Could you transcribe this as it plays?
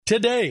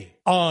today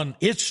on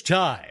It's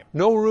Time.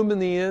 No room in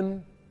the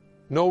inn,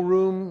 no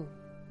room,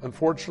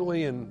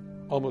 unfortunately,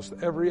 in almost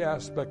every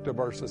aspect of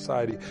our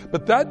society.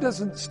 But that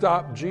doesn't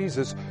stop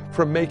Jesus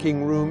from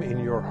making room in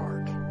your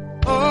heart.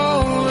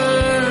 Over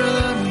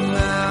the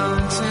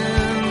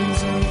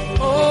mountains,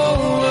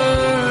 over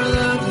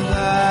the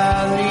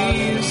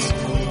valleys,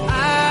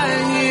 I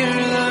hear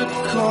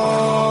the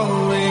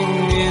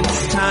calling.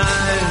 It's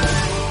time.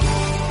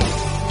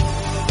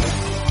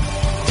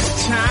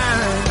 It's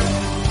time.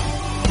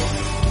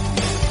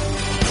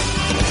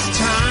 It's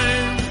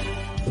time.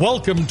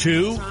 Welcome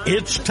to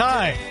It's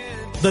Time,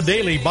 the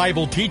daily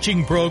Bible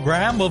teaching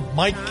program of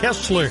Mike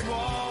Kessler,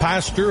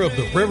 pastor of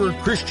the River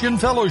Christian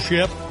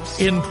Fellowship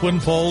in Twin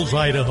Falls,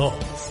 Idaho.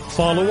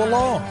 Follow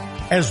along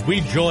as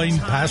we join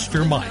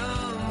Pastor Mike.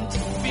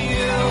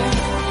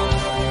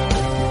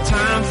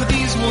 Time for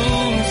these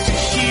wounds to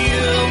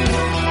heal.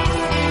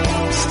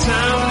 It's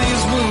time for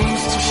these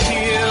wounds to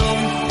heal.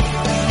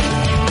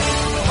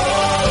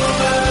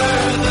 Over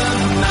the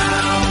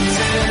mountains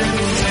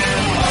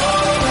and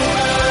over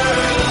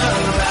the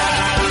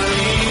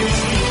valleys,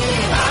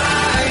 I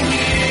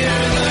hear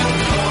the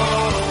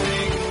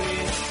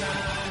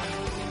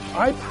calling.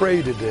 I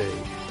pray today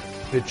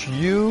that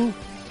you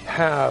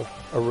have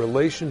a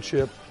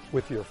relationship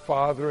with your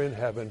Father in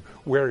heaven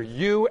where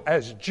you,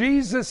 as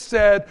Jesus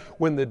said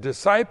when the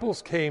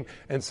disciples came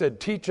and said,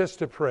 teach us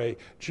to pray,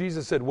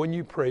 Jesus said, when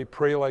you pray,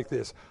 pray like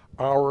this: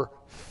 Our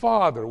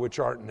Father which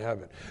art in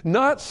heaven.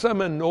 Not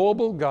some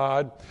unknowable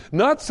God,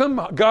 not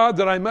some God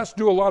that I must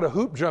do a lot of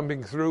hoop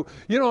jumping through.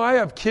 You know, I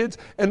have kids,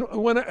 and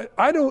when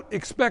I don't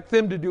expect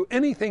them to do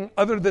anything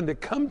other than to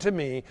come to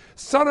me,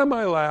 sit on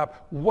my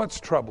lap. What's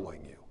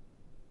troubling you?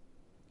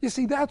 You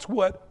see, that's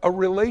what a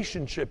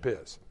relationship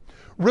is.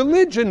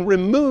 Religion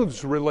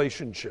removes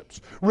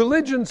relationships.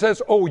 Religion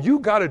says, oh, you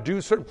got to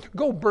do certain,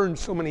 go burn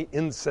so many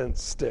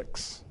incense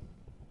sticks.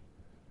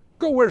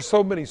 Go wear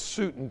so many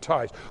suit and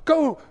ties.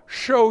 Go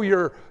show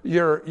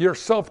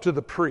yourself to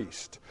the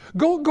priest.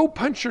 Go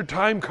punch your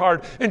time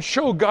card and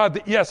show God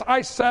that, yes,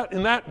 I sat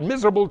in that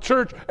miserable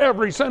church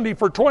every Sunday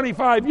for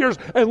 25 years,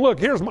 and look,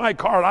 here's my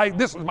card.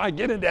 This is my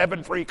get into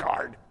heaven free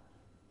card.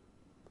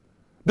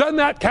 Doesn't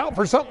that count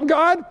for something,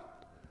 God?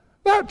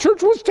 That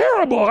church was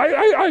terrible.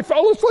 I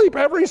fell asleep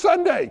every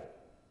Sunday.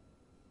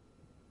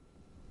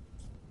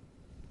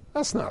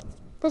 That's not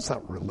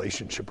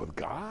relationship with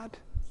God.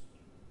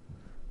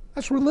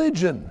 That's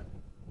religion.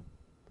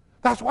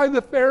 That's why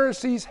the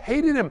Pharisees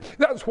hated him.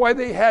 That's why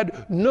they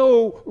had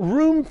no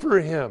room for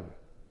him.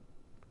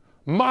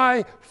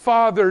 My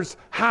Father's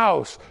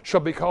house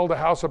shall be called a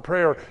house of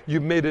prayer. You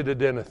made it a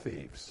den of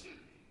thieves.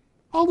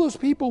 All those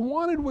people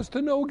wanted was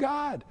to know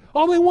God.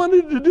 All they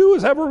wanted to do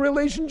was have a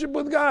relationship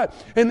with God.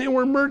 And they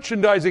were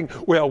merchandising.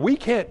 Well, we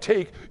can't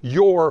take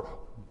your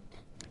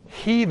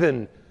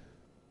heathen,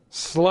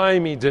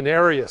 slimy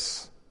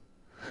denarius.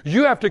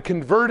 You have to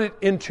convert it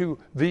into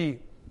the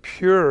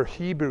pure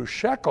Hebrew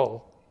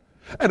shekel.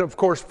 And of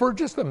course, for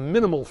just a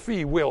minimal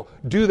fee, we'll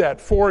do that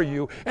for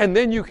you. And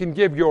then you can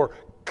give your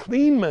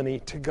clean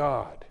money to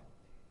God.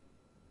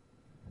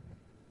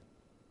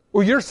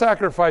 Well, your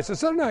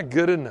sacrifices, they're not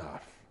good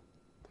enough.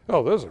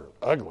 Oh, those are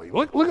ugly.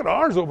 Look at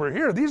ours over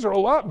here. These are a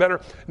lot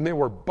better. And they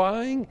were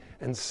buying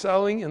and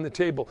selling in the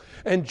table.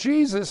 And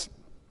Jesus,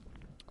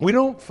 we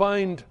don't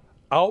find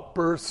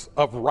outbursts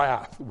of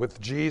wrath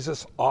with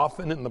Jesus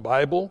often in the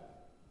Bible,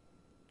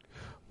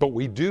 but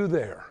we do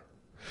there.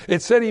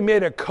 It said he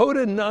made a coat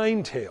of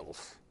 9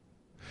 tails.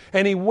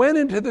 And he went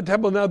into the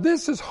temple. Now,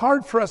 this is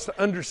hard for us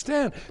to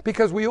understand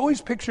because we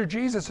always picture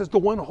Jesus as the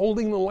one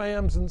holding the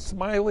lambs and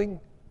smiling.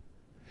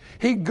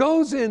 He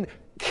goes in,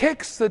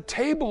 kicks the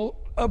table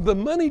of the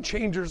money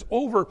changers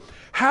over,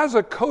 has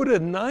a coat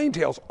of 9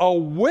 tails, a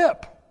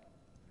whip,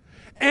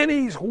 and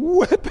he's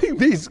whipping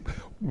these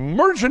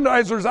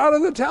merchandisers out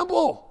of the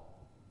temple.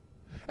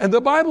 And the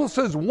Bible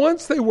says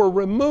once they were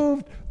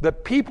removed, the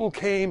people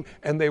came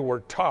and they were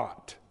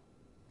taught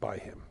by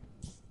him.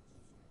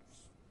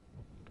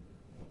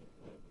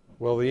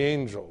 Well, the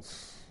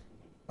angels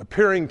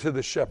appearing to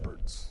the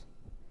shepherds.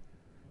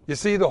 You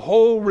see, the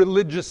whole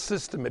religious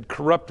system had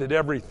corrupted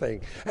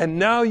everything. And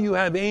now you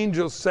have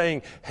angels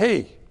saying,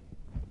 hey,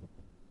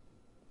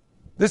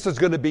 this is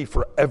going to be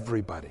for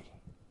everybody.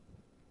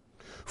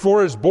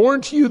 For is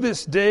born to you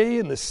this day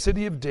in the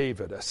city of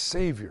David a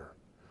Savior,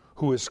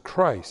 who is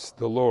Christ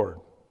the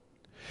Lord.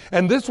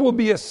 And this will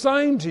be a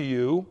sign to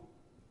you.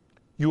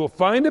 You will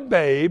find a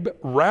babe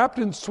wrapped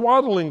in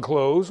swaddling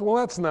clothes. Well,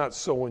 that's not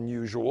so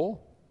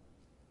unusual.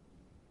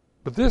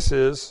 But this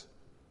is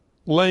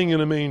laying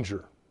in a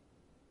manger.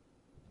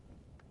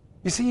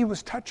 You see, he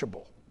was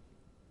touchable.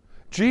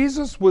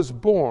 Jesus was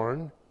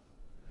born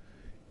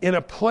in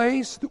a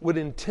place that would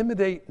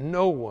intimidate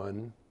no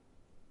one,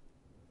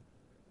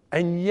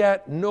 and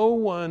yet no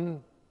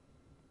one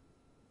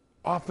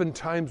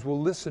oftentimes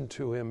will listen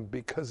to him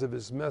because of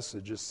his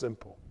message is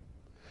simple.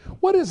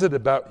 What is it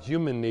about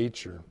human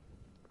nature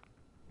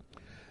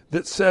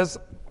that says,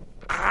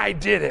 I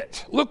did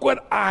it. Look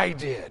what I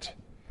did.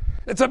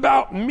 It's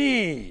about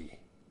me.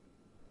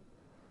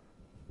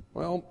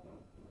 Well,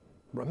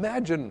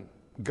 imagine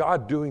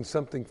God doing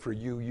something for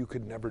you you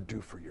could never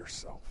do for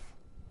yourself.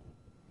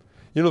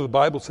 You know, the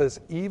Bible says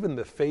even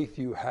the faith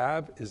you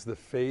have is the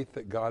faith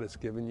that God has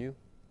given you.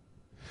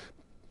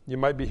 You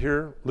might be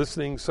here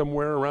listening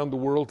somewhere around the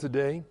world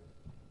today,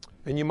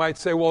 and you might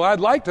say, well, I'd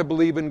like to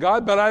believe in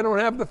God, but I don't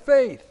have the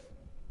faith.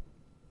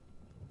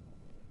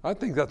 I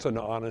think that's an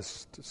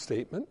honest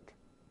statement.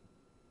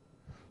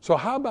 So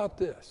how about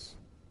this?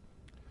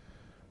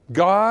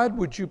 God,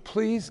 would you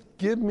please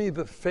give me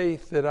the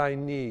faith that I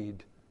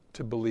need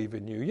to believe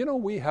in you? You know,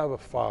 we have a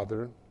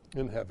Father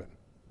in heaven.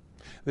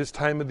 This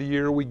time of the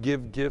year, we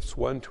give gifts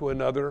one to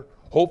another.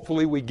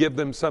 Hopefully, we give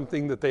them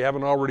something that they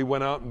haven't already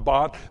went out and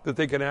bought that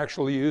they can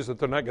actually use, that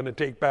they're not going to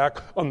take back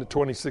on the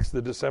 26th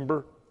of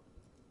December.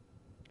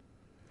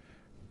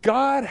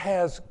 God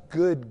has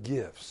good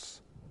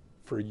gifts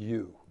for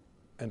you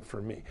and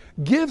for me.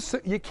 Gifts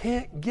that you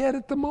can't get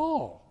at the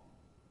mall.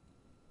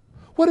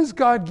 What does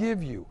God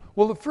give you?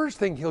 Well, the first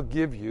thing He'll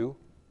give you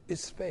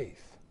is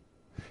faith.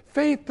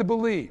 Faith to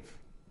believe.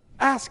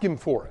 Ask Him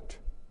for it.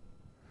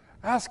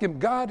 Ask Him,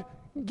 God,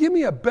 give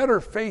me a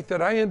better faith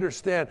that I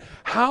understand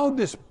how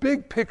this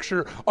big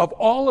picture of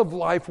all of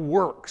life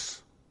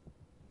works.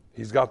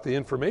 He's got the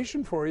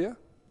information for you.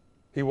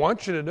 He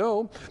wants you to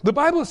know. The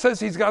Bible says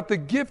He's got the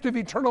gift of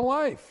eternal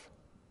life.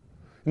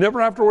 Never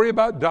have to worry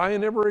about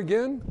dying ever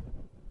again.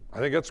 I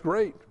think that's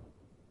great.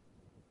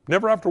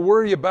 Never have to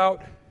worry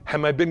about,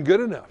 have I been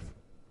good enough?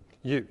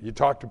 You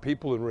talk to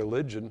people in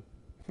religion.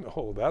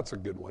 Oh, that's a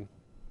good one.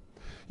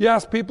 You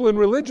ask people in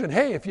religion,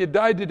 hey, if you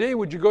died today,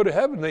 would you go to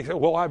heaven? They say,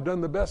 well, I've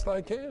done the best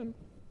I can.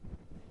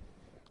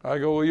 I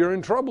go, well, you're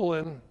in trouble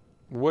then.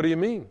 What do you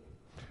mean?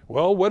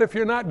 Well, what if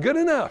you're not good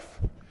enough?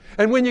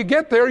 And when you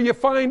get there, you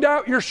find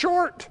out you're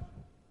short.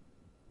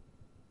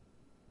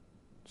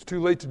 It's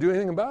too late to do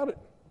anything about it.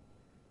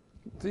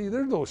 See,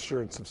 there's no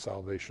assurance of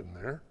salvation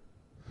there.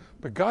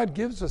 But God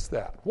gives us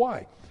that.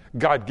 Why?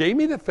 God gave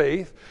me the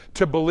faith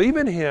to believe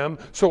in Him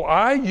so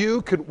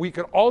we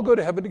could all go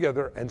to heaven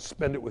together and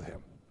spend it with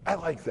Him. I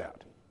like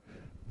that.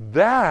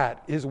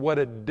 That is what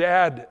a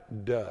dad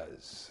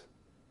does.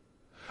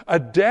 A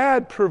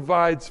dad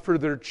provides for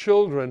their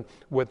children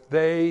what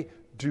they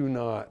do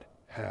not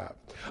have.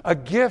 A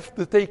gift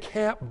that they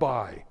can't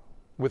buy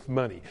with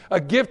money. A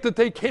gift that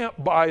they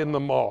can't buy in the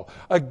mall.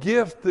 A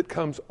gift that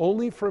comes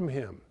only from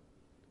Him.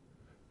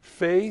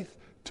 Faith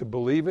to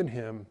believe in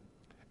Him.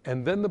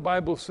 And then the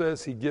Bible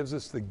says He gives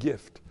us the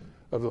gift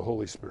of the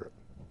Holy Spirit.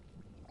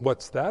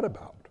 What's that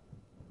about?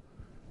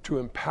 To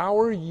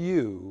empower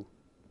you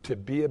to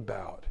be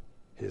about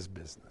His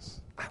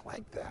business. I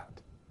like that.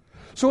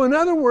 So in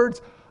other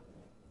words,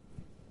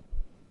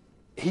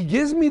 He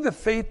gives me the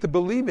faith to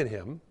believe in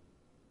Him.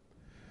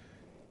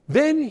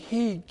 Then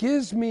He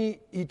gives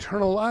me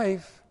eternal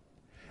life,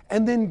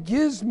 and then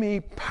gives me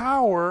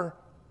power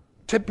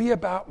to be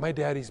about my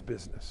daddy's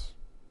business.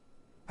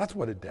 That's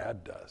what a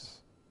dad does.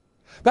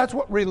 That's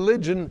what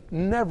religion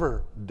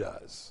never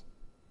does.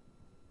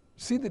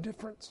 See the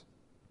difference?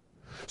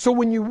 So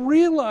when you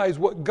realize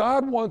what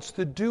God wants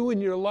to do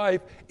in your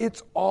life,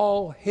 it's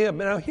all Him.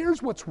 Now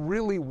here's what's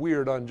really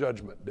weird on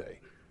Judgment Day.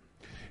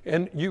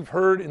 And you've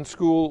heard in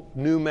school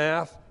new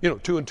math,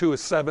 2 and 2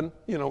 is 7,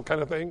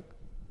 kind of thing.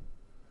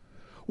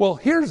 Well,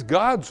 here's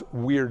God's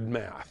weird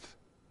math.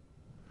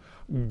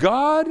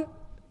 God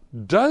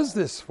does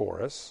this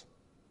for us,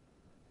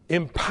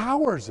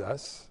 empowers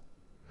us.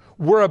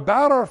 We're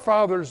about our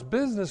Father's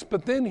business,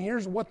 but then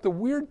here's what the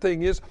weird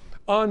thing is.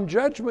 On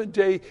Judgment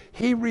Day,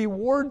 He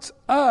rewards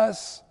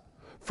us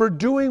for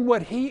doing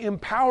what He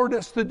empowered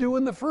us to do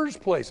in the first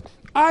place.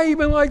 I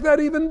even like that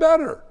even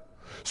better.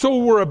 So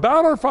we're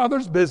about our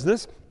Father's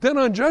business. Then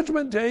on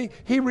Judgment Day,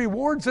 He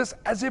rewards us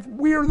as if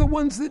we're the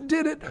ones that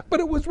did it,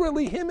 but it was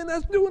really Him and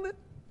us doing it.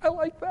 I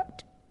like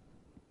that.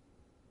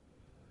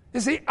 You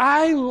see,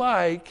 I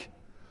like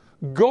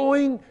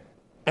going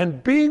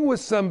and being with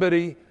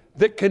somebody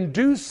that can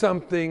do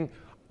something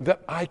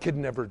that I could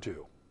never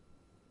do.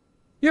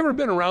 You ever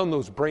been around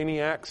those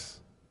brainiacs?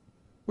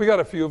 We got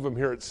a few of them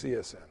here at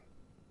CSN.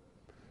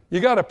 You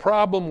got a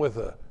problem with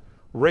a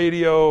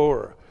radio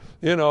or,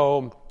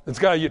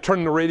 you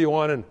turn the radio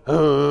on and,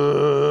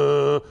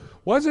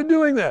 why is it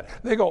doing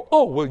that? They go,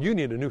 oh, well, you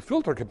need a new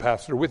filter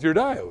capacitor with your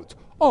diodes.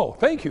 Oh,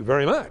 thank you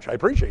very much. I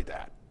appreciate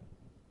that.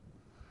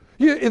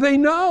 They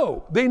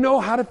know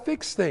how to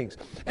fix things.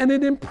 And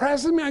it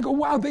impresses me. I go,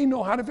 wow, they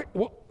know how to fix.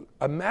 Well,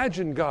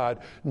 imagine God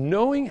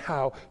knowing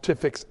how to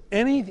fix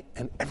any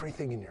and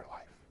everything in your life.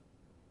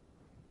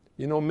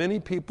 Many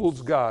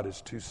people's God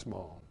is too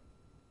small.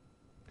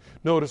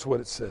 Notice what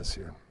it says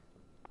here.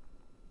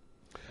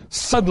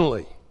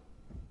 Suddenly,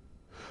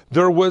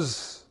 there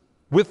was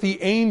with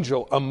the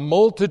angel a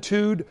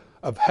multitude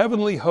of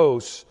heavenly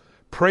hosts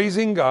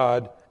praising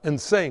God and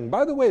saying.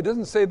 By the way, it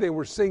doesn't say they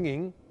were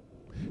singing.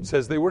 It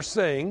says they were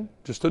saying,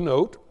 just a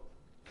note.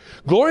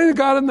 Glory to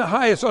God in the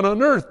highest, and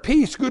on earth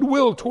peace,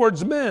 goodwill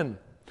towards men.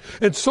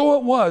 And so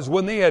it was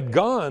when they had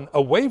gone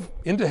away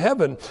into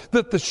heaven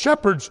that the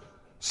shepherds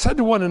said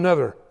to one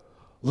another,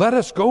 let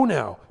us go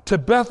now to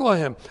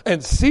Bethlehem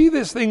and see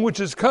this thing which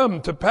has come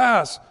to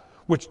pass,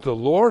 which the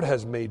Lord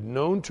has made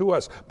known to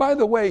us. By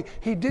the way,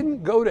 he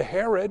didn't go to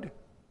Herod.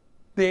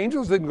 The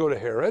angels didn't go to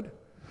Herod.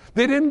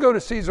 They didn't go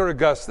to Caesar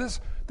Augustus.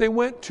 They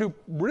went to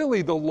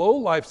really the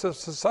lowlifes of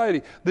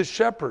society, the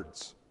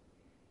shepherds.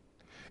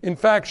 In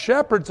fact,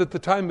 shepherds at the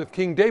time of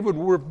King David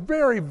were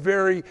very,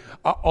 very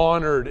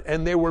honored,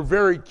 and they were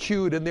very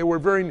cute, and they were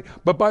very...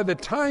 But by the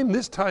time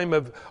this time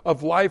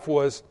of life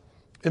was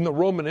in the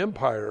Roman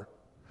Empire,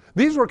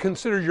 these were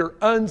considered your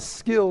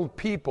unskilled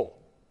people.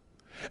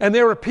 And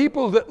they were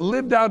people that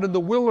lived out in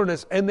the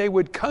wilderness, and they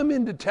would come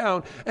into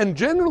town, and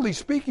generally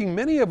speaking,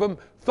 many of them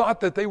thought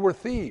that they were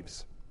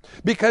thieves.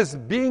 Because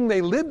being they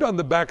lived on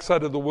the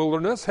backside of the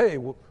wilderness, hey,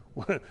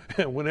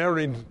 when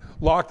everything's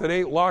locked and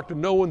ain't locked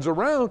and no one's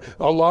around,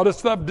 a lot of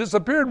stuff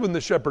disappeared when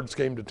the shepherds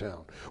came to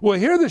town. Well,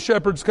 here the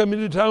shepherds come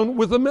into town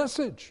with a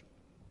message.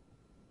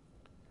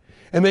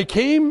 And they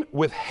came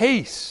with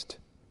haste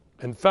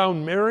and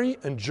found Mary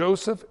and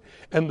Joseph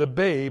and the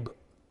babe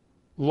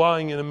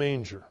lying in a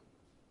manger.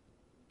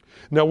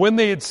 Now, when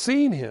they had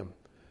seen him,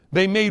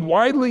 they made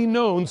widely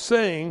known,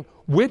 saying,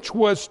 which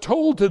was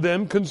told to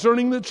them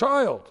concerning the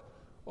child.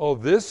 Oh,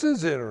 this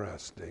is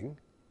interesting.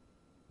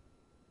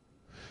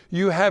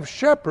 You have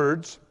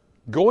shepherds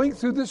going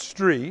through the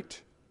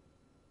street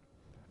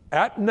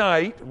at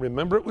night.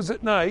 Remember, it was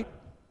at night.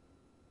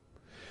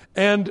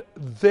 And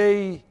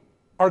they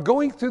are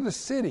going through the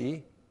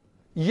city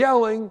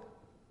yelling,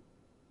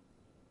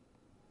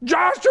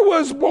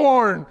 Joshua's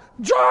born!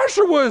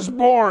 Joshua's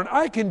born!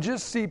 I can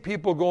just see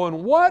people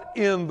going, what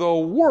in the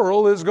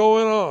world is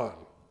going on?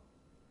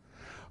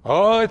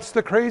 Oh, it's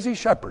the crazy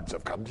shepherds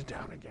have come to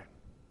town again.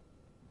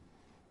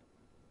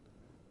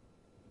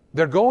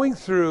 They're going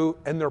through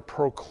and they're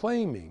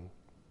proclaiming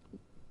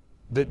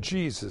that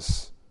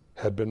Jesus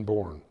had been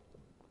born.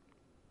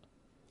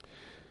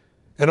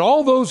 And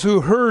all those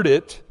who heard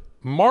it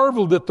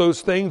marveled at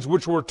those things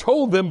which were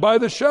told them by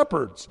the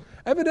shepherds.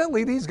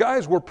 Evidently, these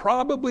guys were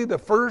probably the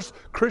first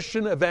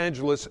Christian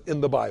evangelists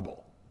in the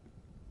Bible.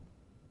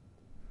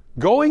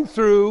 Going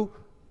through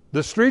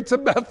the streets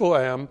of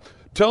Bethlehem,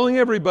 telling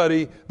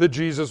everybody that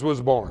Jesus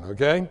was born,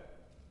 okay?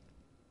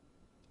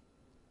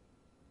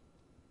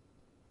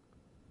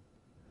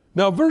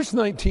 Now, verse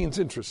 19 is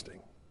interesting.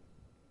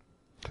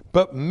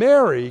 But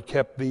Mary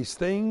kept these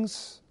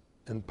things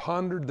and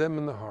pondered them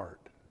in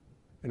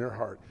her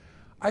heart.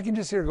 I can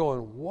just hear her going,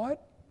 what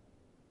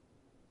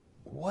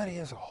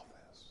is all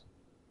this?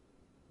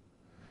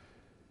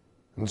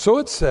 And so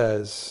it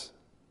says,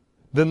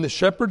 then the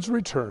shepherds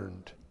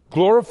returned,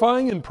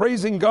 glorifying and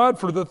praising God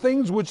for the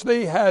things which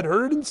they had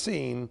heard and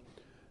seen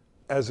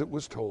as it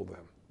was told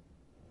them.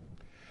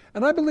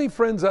 And I believe,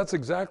 friends, that's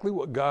exactly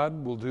what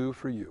God will do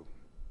for you.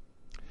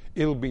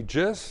 It'll be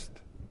just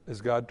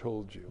as God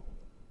told you.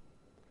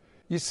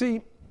 You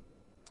see,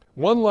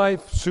 one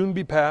life soon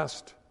be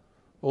past,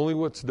 only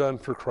what's done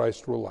for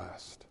Christ will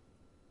last.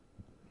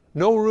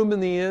 No room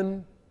in the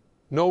inn,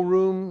 no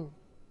room,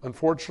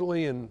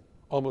 unfortunately, in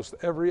almost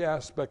every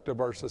aspect of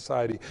our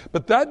society.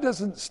 But that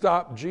doesn't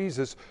stop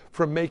Jesus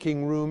from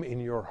making room in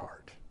your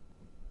heart.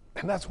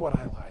 And that's what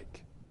I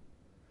like.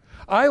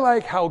 I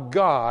like how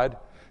God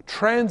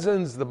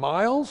transcends the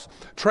miles,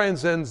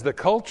 transcends the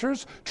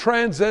cultures,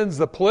 transcends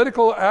the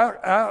political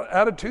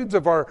attitudes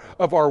of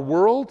our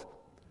world,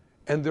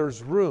 and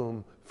there's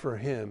room for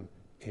him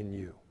in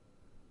you.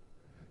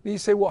 And you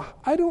say, well,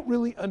 I don't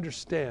really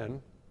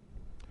understand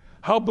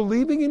how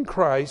believing in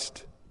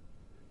Christ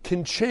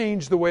can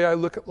change the way I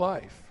look at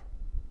life.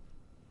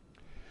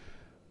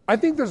 I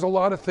think there's a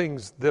lot of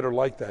things that are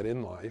like that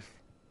in life.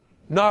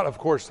 Not, of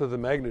course, to the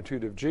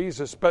magnitude of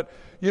Jesus, but,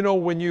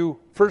 when you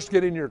first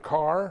get in your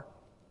car,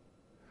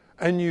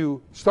 and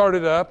you start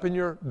it up and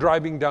you're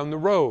driving down the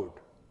road.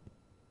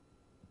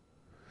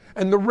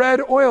 And the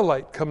red oil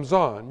light comes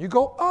on. You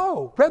go,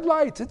 oh, red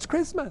lights, it's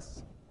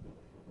Christmas.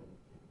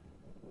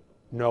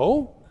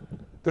 No,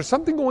 there's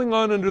something going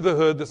on under the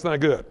hood that's not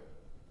good.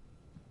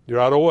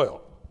 You're out of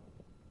oil.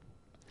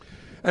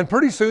 And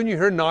pretty soon you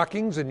hear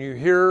knockings and you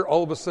hear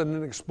all of a sudden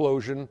an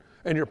explosion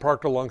and you're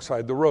parked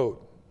alongside the road.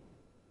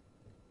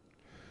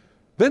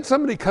 Then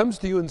somebody comes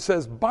to you and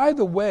says, by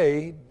the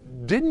way,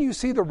 didn't you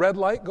see the red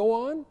light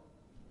go on?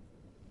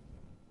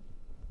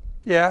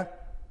 Yeah.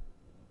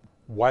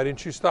 Why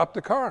didn't you stop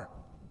the car?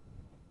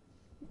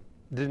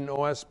 Didn't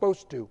know I was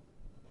supposed to.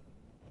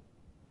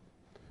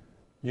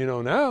 You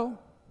know now.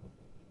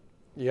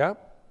 Yeah.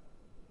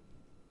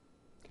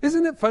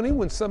 Isn't it funny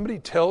when somebody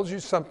tells you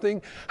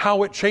something,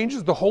 how it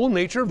changes the whole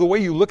nature of the way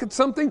you look at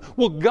something?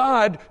 Well,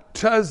 God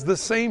does the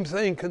same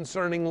thing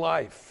concerning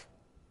life.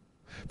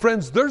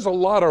 Friends, there's a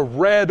lot of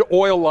red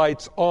oil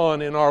lights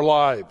on in our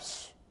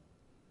lives.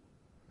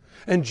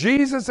 And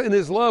Jesus in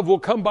his love will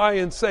come by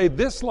and say,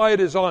 this light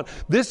is on.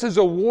 This is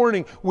a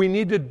warning. We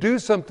need to do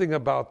something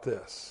about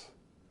this.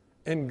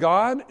 And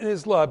God in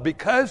his love,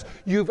 because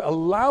you've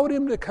allowed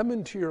him to come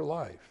into your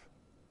life,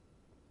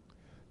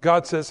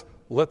 God says,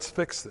 let's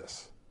fix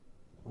this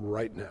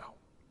right now.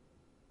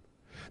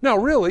 Now,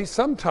 really,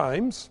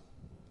 sometimes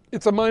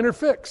it's a minor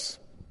fix.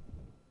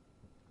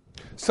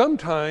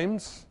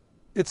 Sometimes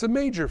it's a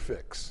major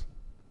fix.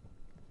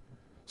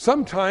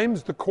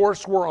 Sometimes the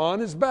course we're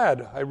on is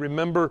bad. I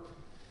remember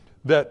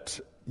that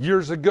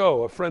years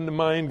ago, a friend of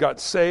mine got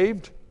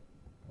saved,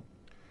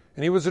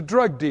 and he was a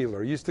drug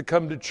dealer. He used to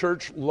come to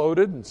church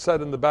loaded and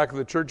sat in the back of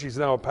the church. He's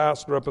now a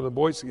pastor up in the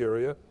Boise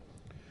area.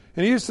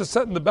 And he used to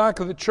sit in the back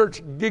of the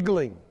church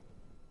giggling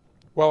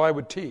while I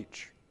would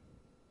teach.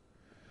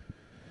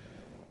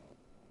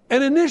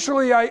 And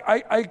initially,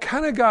 I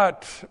kind of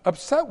got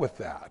upset with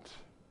that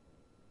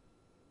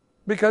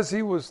because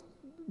he was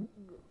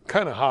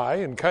kind of high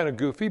and kind of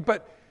goofy.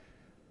 But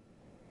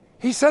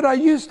he said, I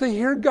used to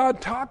hear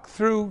God talk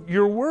through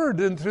your word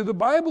and through the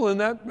Bible,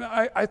 and that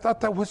I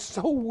thought that was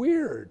so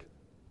weird.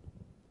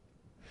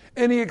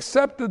 And he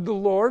accepted the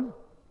Lord.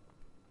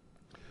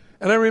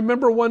 And I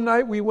remember one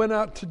night we went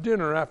out to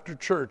dinner after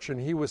church, and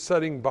he was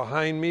sitting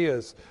behind me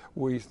as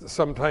we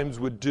sometimes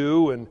would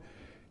do. And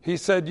he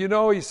said,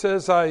 he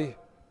says, I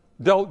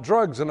dealt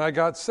drugs and I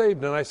got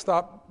saved and I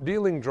stopped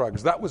dealing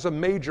drugs. That was a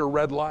major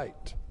red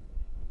light.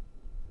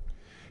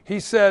 He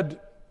said,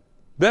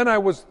 then I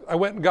went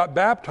and got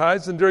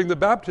baptized, and during the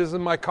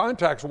baptism, my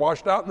contacts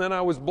washed out, and then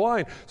I was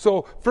blind.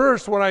 So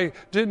first, when I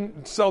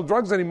didn't sell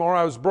drugs anymore,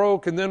 I was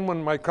broke, and then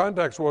when my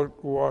contacts were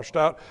washed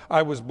out,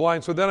 I was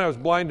blind. So then I was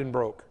blind and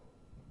broke.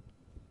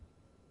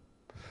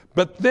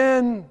 But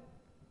then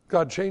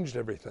God changed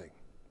everything.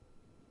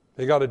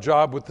 He got a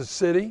job with the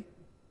city.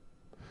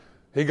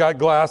 He got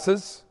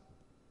glasses.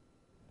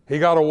 He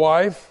got a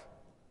wife.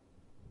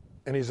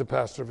 And he's a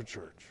pastor of a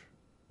church.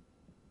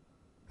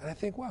 And I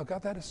think, wow,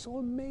 God, that is so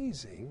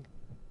amazing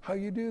how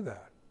you do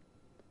that.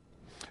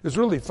 It's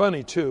really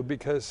funny, too,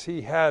 because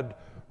he had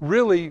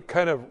really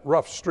kind of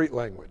rough street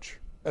language,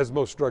 as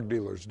most drug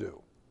dealers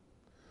do.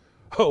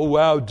 Oh,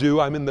 wow,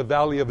 I'm in the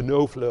valley of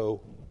no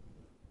flow.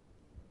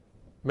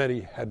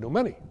 Many had no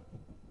money.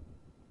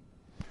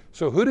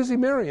 So who does he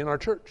marry in our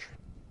church?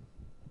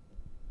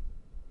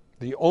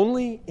 The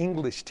only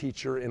English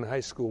teacher in high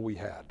school we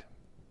had.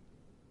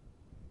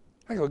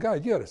 I go,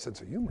 God, you got a sense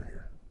of humor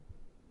here.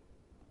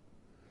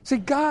 See,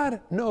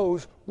 God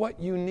knows what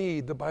you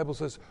need, the Bible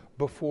says,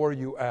 before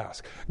you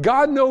ask.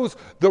 God knows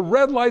the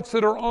red lights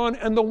that are on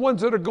and the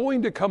ones that are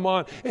going to come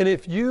on. And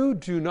if you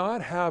do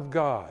not have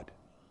God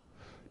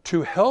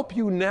to help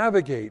you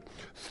navigate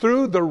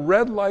through the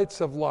red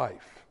lights of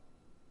life,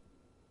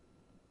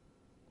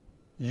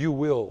 you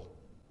will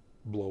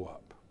blow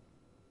up.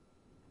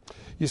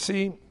 You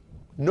see,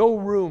 no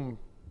room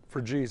for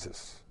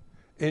Jesus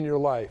in your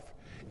life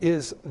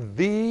is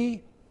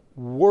the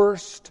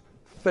worst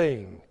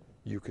thing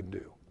you can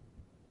do.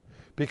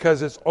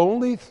 Because it's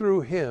only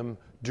through him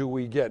do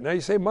we get. Now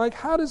you say, Mike,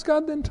 how does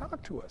God then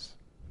talk to us?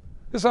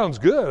 This sounds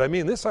good.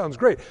 This sounds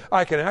great.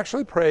 I can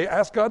actually pray,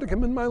 ask God to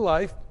come in my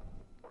life.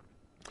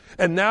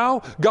 And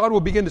now God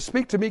will begin to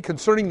speak to me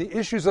concerning the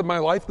issues of my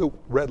life, the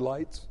red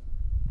lights.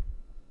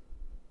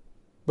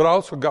 But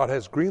also God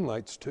has green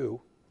lights too.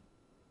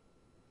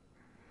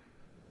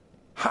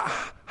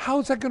 How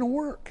is that going to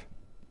work?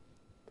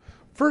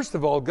 First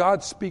of all,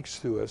 God speaks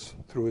to us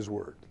through his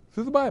word,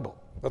 through the Bible.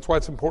 That's why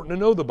it's important to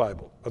know the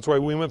Bible. That's why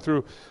we went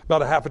through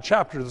about a half a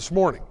chapter this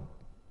morning.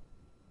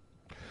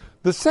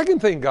 The second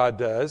thing God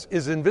does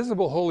is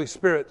invisible Holy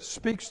Spirit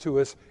speaks to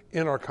us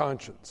in our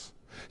conscience.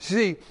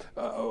 See,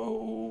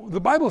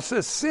 the Bible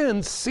says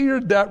sin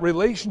seared that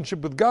relationship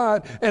with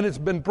God, and it's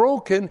been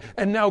broken,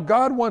 and now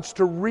God wants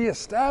to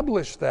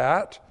reestablish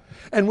that.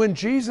 And when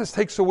Jesus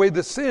takes away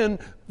the sin,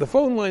 the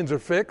phone lines are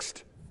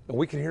fixed, and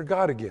we can hear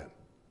God again.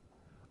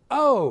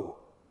 Oh,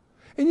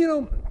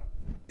 and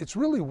it's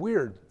really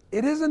weird.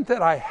 It isn't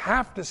that I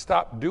have to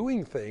stop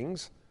doing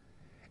things.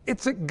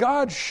 It's that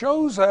God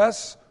shows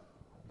us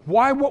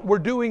why what we're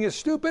doing is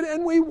stupid,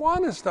 and we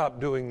want to stop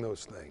doing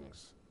those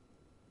things.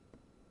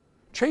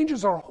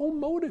 Changes our whole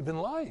motive in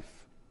life.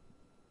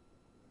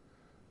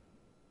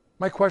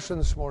 My question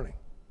this morning,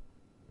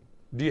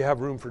 do you have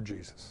room for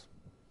Jesus?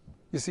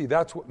 You see,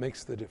 that's what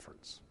makes the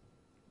difference.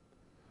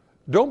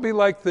 Don't be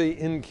like the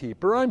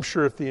innkeeper. I'm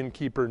sure if the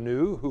innkeeper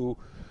knew who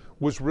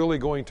was really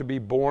going to be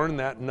born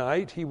that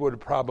night, he would have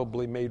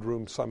probably made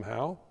room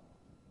somehow.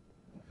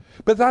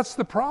 But that's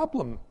the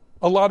problem.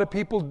 A lot of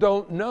people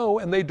don't know,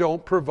 and they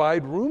don't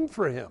provide room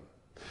for him.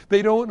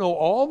 They don't know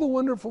all the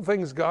wonderful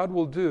things God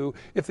will do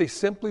if they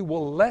simply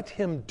will let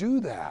him do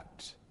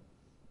that.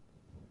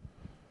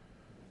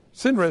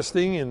 It's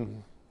interesting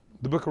in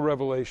the book of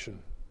Revelation,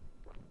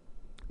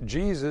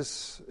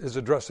 Jesus is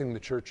addressing the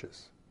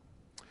churches.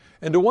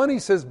 And to one he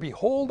says,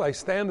 behold, I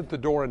stand at the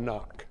door and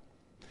knock.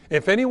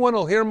 If anyone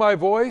will hear my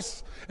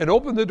voice and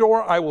open the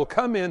door, I will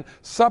come in,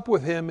 sup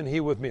with him, and he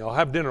with me. I'll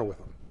have dinner with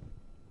him.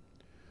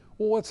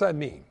 Well, what's that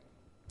mean?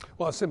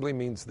 Well, it simply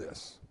means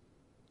this.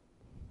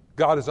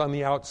 God is on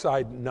the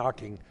outside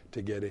knocking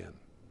to get in.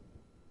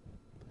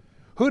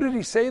 Who did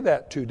he say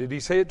that to? Did he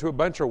say it to a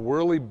bunch of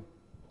whirly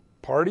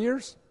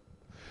partiers?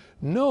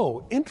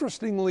 No.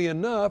 Interestingly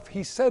enough,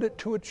 he said it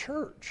to a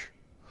church.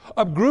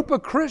 A group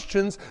of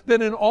Christians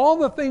that in all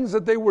the things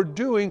that they were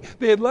doing,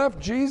 they had left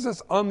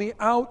Jesus on the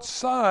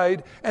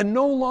outside, and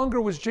no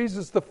longer was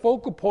Jesus the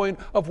focal point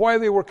of why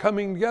they were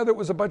coming together. It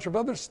was a bunch of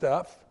other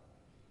stuff.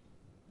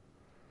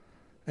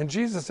 And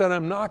Jesus said,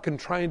 I'm knocking,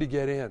 trying to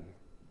get in.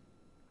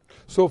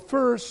 So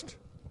first,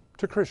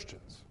 to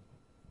Christians,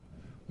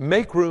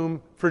 make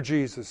room for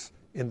Jesus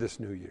in this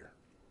new year.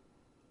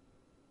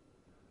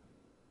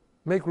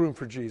 Make room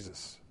for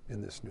Jesus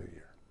in this new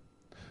year.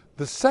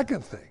 The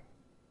second thing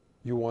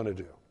you want to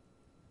do,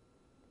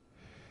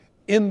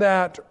 in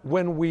that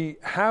when we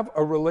have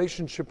a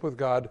relationship with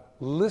God,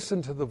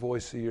 listen to the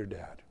voice of your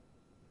dad.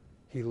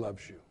 He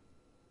loves you.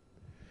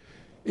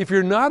 If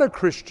you're not a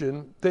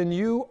Christian, then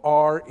you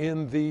are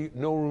in the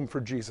No Room for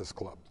Jesus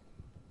Club.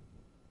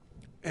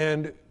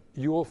 And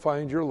you will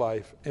find your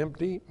life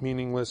empty,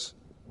 meaningless,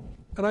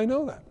 and I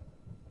know that.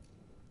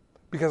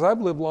 Because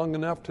I've lived long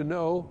enough to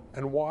know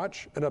and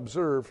watch and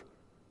observe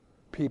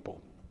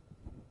people.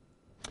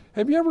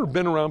 Have you ever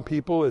been around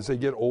people as they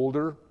get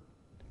older?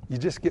 You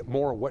just get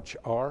more of what you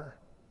are.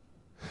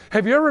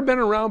 Have you ever been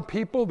around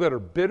people that are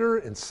bitter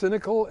and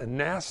cynical and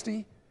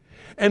nasty?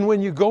 And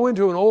when you go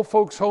into an old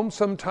folks' home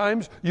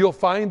sometimes, you'll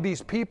find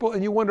these people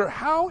and you wonder,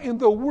 how in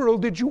the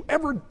world did you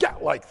ever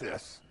get like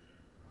this?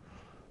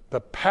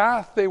 The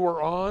path they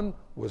were on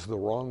was the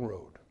wrong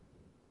road.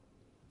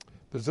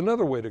 There's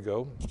another way to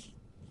go.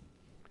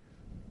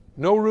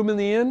 No room in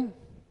the inn?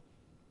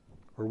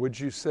 Or would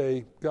you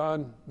say,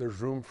 God, there's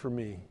room for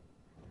me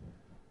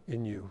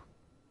in you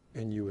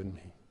and you in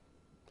me?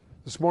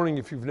 This morning,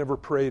 if you've never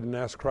prayed and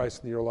asked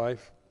Christ in your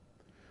life,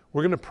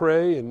 we're going to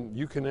pray and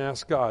you can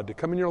ask God to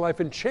come in your life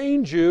and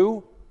change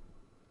you.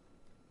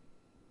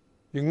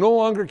 You can no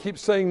longer keep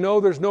saying,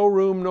 no, there's no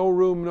room, no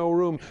room, no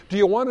room. Do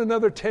you want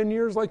another 10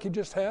 years like you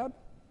just had?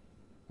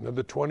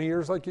 Another 20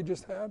 years like you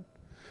just had?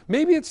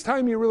 Maybe it's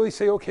time you really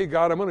say, okay,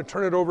 God, I'm going to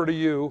turn it over to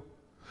you.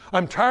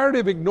 I'm tired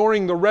of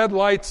ignoring the red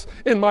lights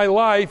in my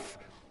life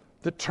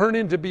that turn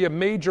into be a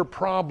major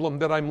problem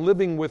that I'm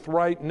living with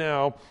right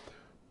now.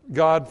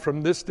 God,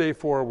 from this day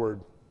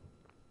forward,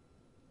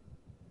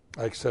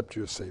 I accept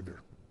you as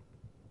Savior.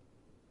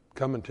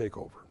 Come and take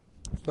over.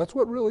 That's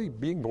what really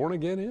being born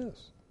again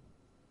is.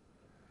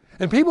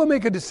 And people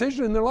make a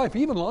decision in their life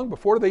even long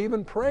before they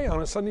even pray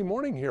on a Sunday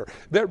morning here.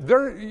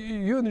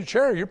 You in the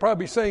chair, you're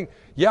probably saying,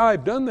 yeah,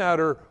 I've done that,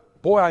 or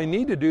boy, I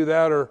need to do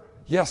that, or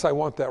yes, I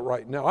want that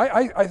right now.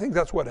 I think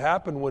that's what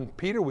happened when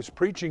Peter was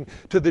preaching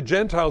to the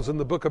Gentiles in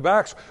the book of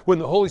Acts, when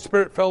the Holy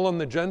Spirit fell on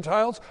the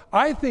Gentiles.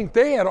 I think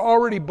they had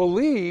already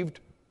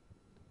believed,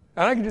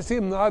 and I can just see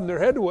them nodding their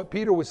head to what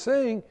Peter was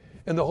saying,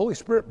 and the Holy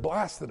Spirit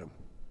blasted them.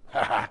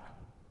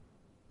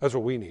 That's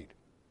what we need.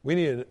 We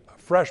need a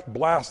fresh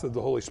blast of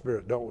the Holy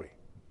Spirit, don't we?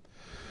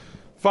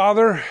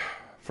 Father,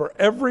 for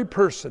every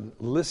person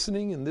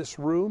listening in this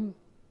room,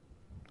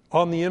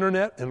 on the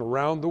internet, and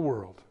around the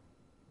world,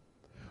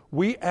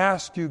 we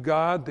ask you,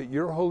 God, that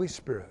your Holy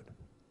Spirit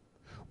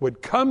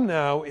would come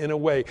now in a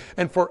way.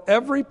 And for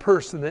every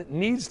person that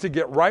needs to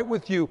get right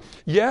with you,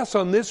 yes,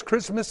 on this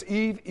Christmas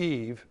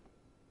Eve,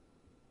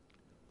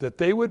 that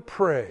they would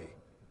pray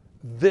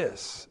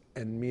this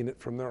and mean it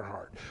from their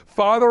heart.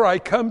 Father, I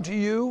come to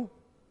you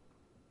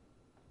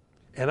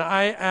and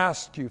I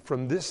ask you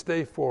from this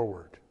day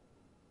forward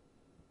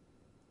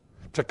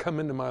to come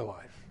into my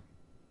life.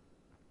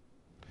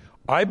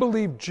 I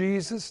believe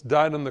Jesus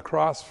died on the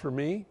cross for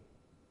me.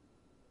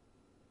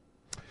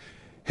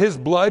 His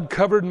blood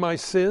covered my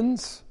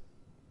sins.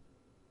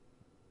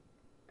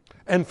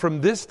 And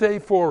from this day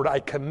forward, I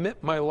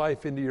commit my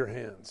life into your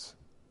hands.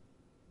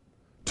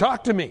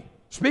 Talk to me.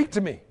 Speak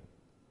to me.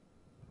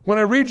 When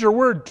I read your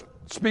word,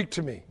 speak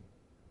to me.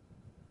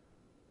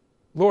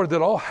 Lord,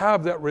 that I'll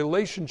have that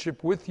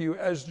relationship with you,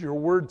 as your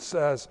word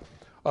says,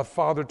 a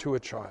father to a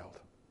child.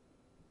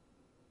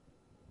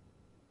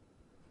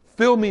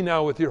 Fill me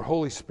now with your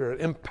Holy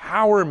Spirit.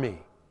 Empower me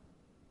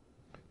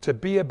to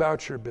be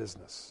about your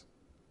business.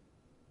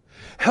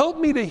 Help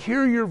me to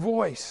hear your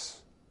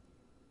voice.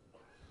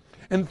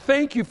 And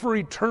thank you for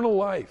eternal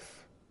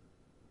life.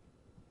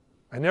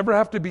 I never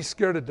have to be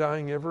scared of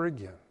dying ever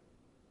again.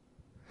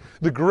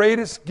 The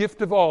greatest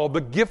gift of all, the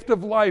gift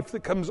of life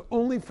that comes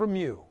only from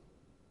you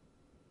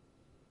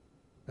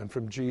and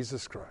from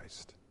Jesus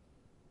Christ.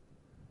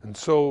 And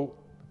so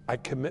I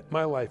commit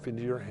my life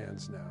into your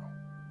hands now.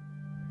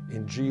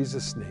 In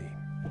Jesus' name,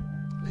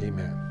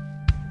 amen.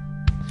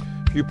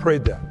 If you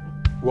prayed that,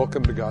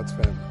 welcome to God's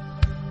family.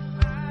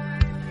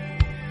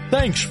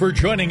 Thanks for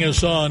joining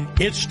us on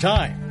It's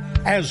Time,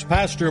 as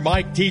Pastor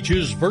Mike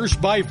teaches verse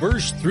by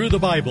verse through the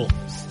Bible.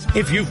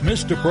 If you've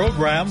missed a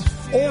program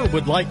or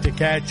would like to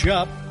catch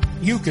up,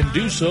 you can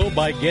do so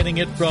by getting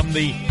it from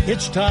the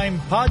It's Time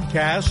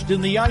podcast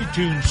in the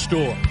iTunes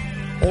store,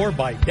 or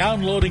by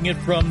downloading it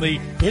from the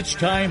It's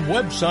Time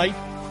website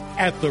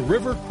at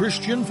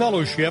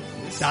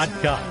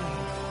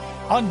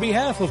theriverchristianfellowship.com. On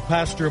behalf of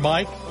Pastor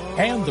Mike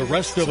and the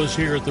rest of us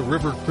here at the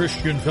River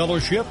Christian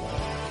Fellowship,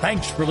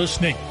 thanks for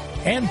listening,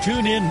 and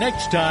tune in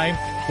next time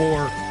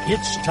for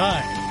It's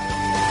Time.